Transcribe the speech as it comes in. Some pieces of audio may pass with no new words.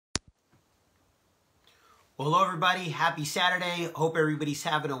Well, hello everybody. Happy Saturday. Hope everybody's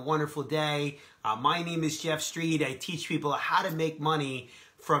having a wonderful day. My name is Jeff Street. I teach people how to make money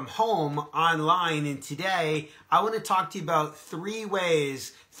from home online. And today I want to talk to you about three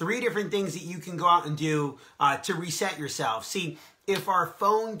different things that you can go out and do to reset yourself. See, if our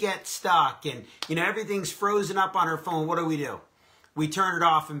phone gets stuck and everything's frozen up on our phone, what do? We turn it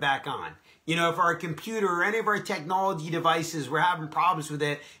off and back on. If our computer or any of our technology devices, we're having problems with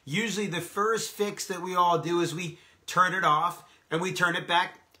it, usually the first fix that we all do is we turn it off and we turn it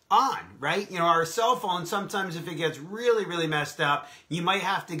back on, right? Our cell phone, sometimes if it gets really, really messed up, you might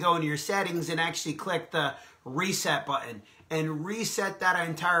have to go into your settings and actually click the reset button and reset that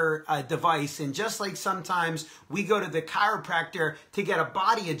entire device. And just like sometimes we go to the chiropractor to get a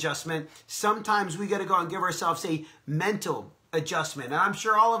body adjustment, sometimes we got to go and give ourselves a mental adjustment. And I'm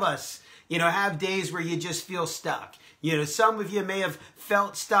sure all of us have days where you just feel stuck. Some of you may have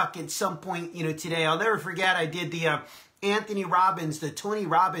felt stuck at some point, today. I'll never forget, I did the Anthony Robbins, the Tony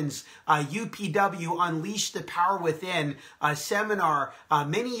Robbins UPW Unleash the Power Within seminar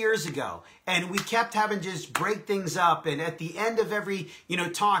many years ago. And we kept having to just break things up. And at the end of every,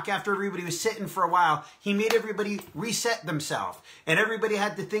 talk, after everybody was sitting for a while, he made everybody reset themselves. And everybody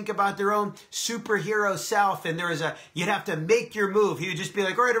had to think about their own superhero self. And you'd have to make your move. He would just be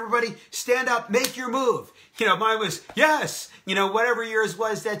like, all right, everybody, stand up, make your move. Mine was, yes. Whatever yours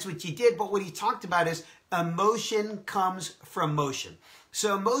was, that's what you did. But what he talked about is emotion comes from motion.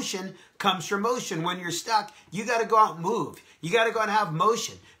 So emotion comes from motion. When you're stuck, you got to go out and move. You got to go out and have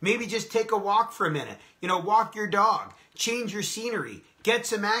motion. Maybe just take a walk for a minute. Walk your dog. Change your scenery. Get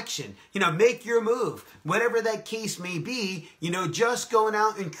some action. Make your move. Whatever that case may be, just going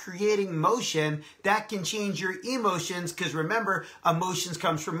out and creating motion, that can change your emotions, because remember, emotions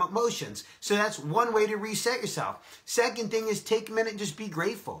comes from emotions. So that's one way to reset yourself. Second thing is take a minute and just be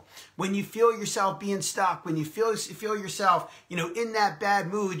grateful. When you feel yourself being stuck, when you feel yourself, in that bad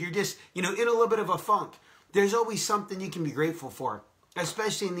mood, you're just, in a little bit of a funk, there's always something you can be grateful for.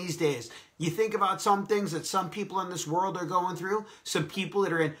 Especially in these days. You think about some things that some people in this world are going through, some people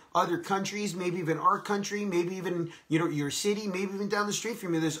that are in other countries, maybe even our country, maybe even your city, maybe even down the street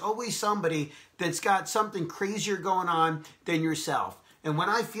from you. There's always somebody that's got something crazier going on than yourself. And when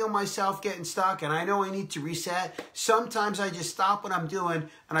I feel myself getting stuck and I know I need to reset, sometimes I just stop what I'm doing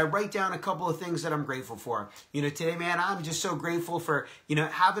and I write down a couple of things that I'm grateful for. Today, man, I'm just so grateful for,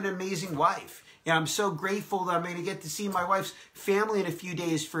 having an amazing wife. I'm so grateful that I'm going to get to see my wife's family in a few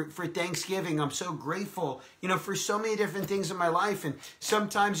days for Thanksgiving. I'm so grateful, for so many different things in my life. And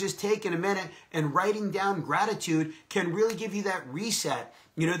sometimes just taking a minute and writing down gratitude can really give you that reset,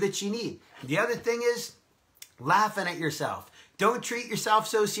 that you need. The other thing is laughing at yourself. Don't treat yourself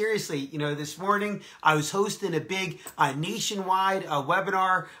so seriously. This morning I was hosting a big nationwide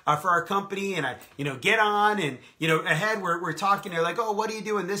webinar for our company, and I, get on and, ahead we're talking. They're like, oh, what do you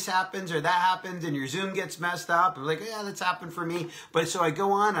do when this happens or that happens and your Zoom gets messed up? I'm like, yeah, that's happened for me. But so I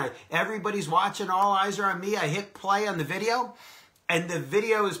go on, everybody's watching, all eyes are on me. I hit play on the video. And the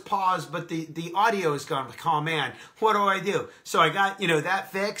video is paused, but the audio is gone. I'm like, oh man, what do I do? So I got,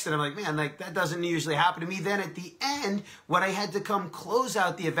 that fixed, and I'm like, man, that doesn't usually happen to me. Then at the end, when I had to come close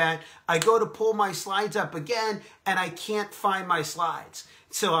out the event, I go to pull my slides up again, and I can't find my slides.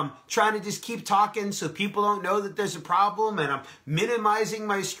 So I'm trying to just keep talking so people don't know that there's a problem, and I'm minimizing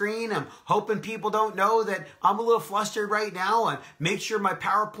my screen. I'm hoping people don't know that I'm a little flustered right now, and make sure my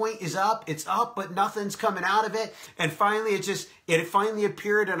PowerPoint is up. It's up, but nothing's coming out of it. And finally, it finally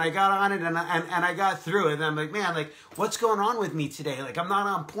appeared, and I got on it, and I got through it. And I'm like, man, what's going on with me today? I'm not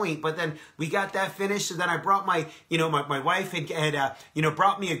on point. But then we got that finished, and then I brought my wife had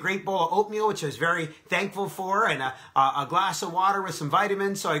brought me a great bowl of oatmeal, which I was very thankful for, and a glass of water with some vitamins.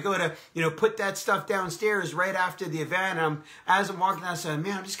 So I go to, put that stuff downstairs right after the event. And as I'm walking down, I said,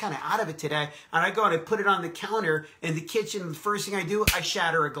 man, I'm just kind of out of it today. And I go and I put it on the counter in the kitchen. The first thing I do, I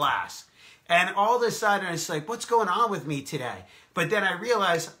shatter a glass. And all of a sudden, it's like, what's going on with me today? But then I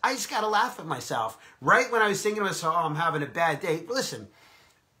realized I just got to laugh at myself. Right when I was thinking to myself, oh, I'm having a bad day. Listen,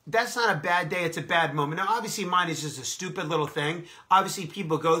 that's not a bad day. It's a bad moment. Now, obviously, mine is just a stupid little thing. Obviously,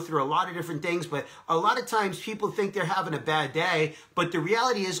 people go through a lot of different things, but a lot of times people think they're having a bad day, but the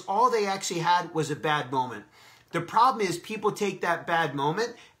reality is all they actually had was a bad moment. The problem is people take that bad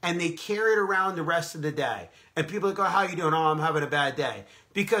moment and they carry it around the rest of the day. And people are like, oh, how you doing? Oh, I'm having a bad day.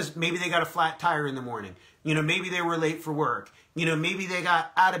 Because maybe they got a flat tire in the morning. Maybe they were late for work. Maybe they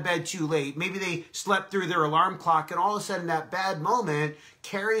got out of bed too late. Maybe they slept through their alarm clock, and all of a sudden that bad moment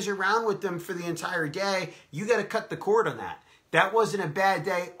carries around with them for the entire day. You got to cut the cord on that. That wasn't a bad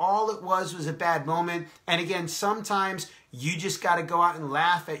day. All it was a bad moment. And again, sometimes, You just got to go out and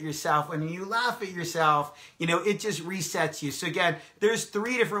laugh at yourself. When you laugh at yourself, you know, it just resets you. So again, there's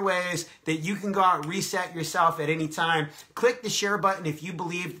 3 different ways that you can go out and reset yourself at any time. Click the share button if you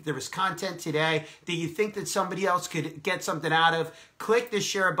believe that there was content today that you think that somebody else could get something out of. Click the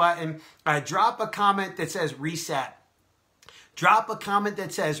share button. Drop a comment that says reset. Drop a comment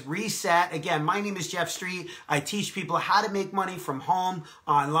that says reset. Again, my name is Jeff Street. I teach people how to make money from home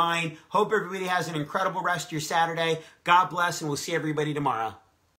online. Hope everybody has an incredible rest of your Saturday. God bless, and we'll see everybody tomorrow.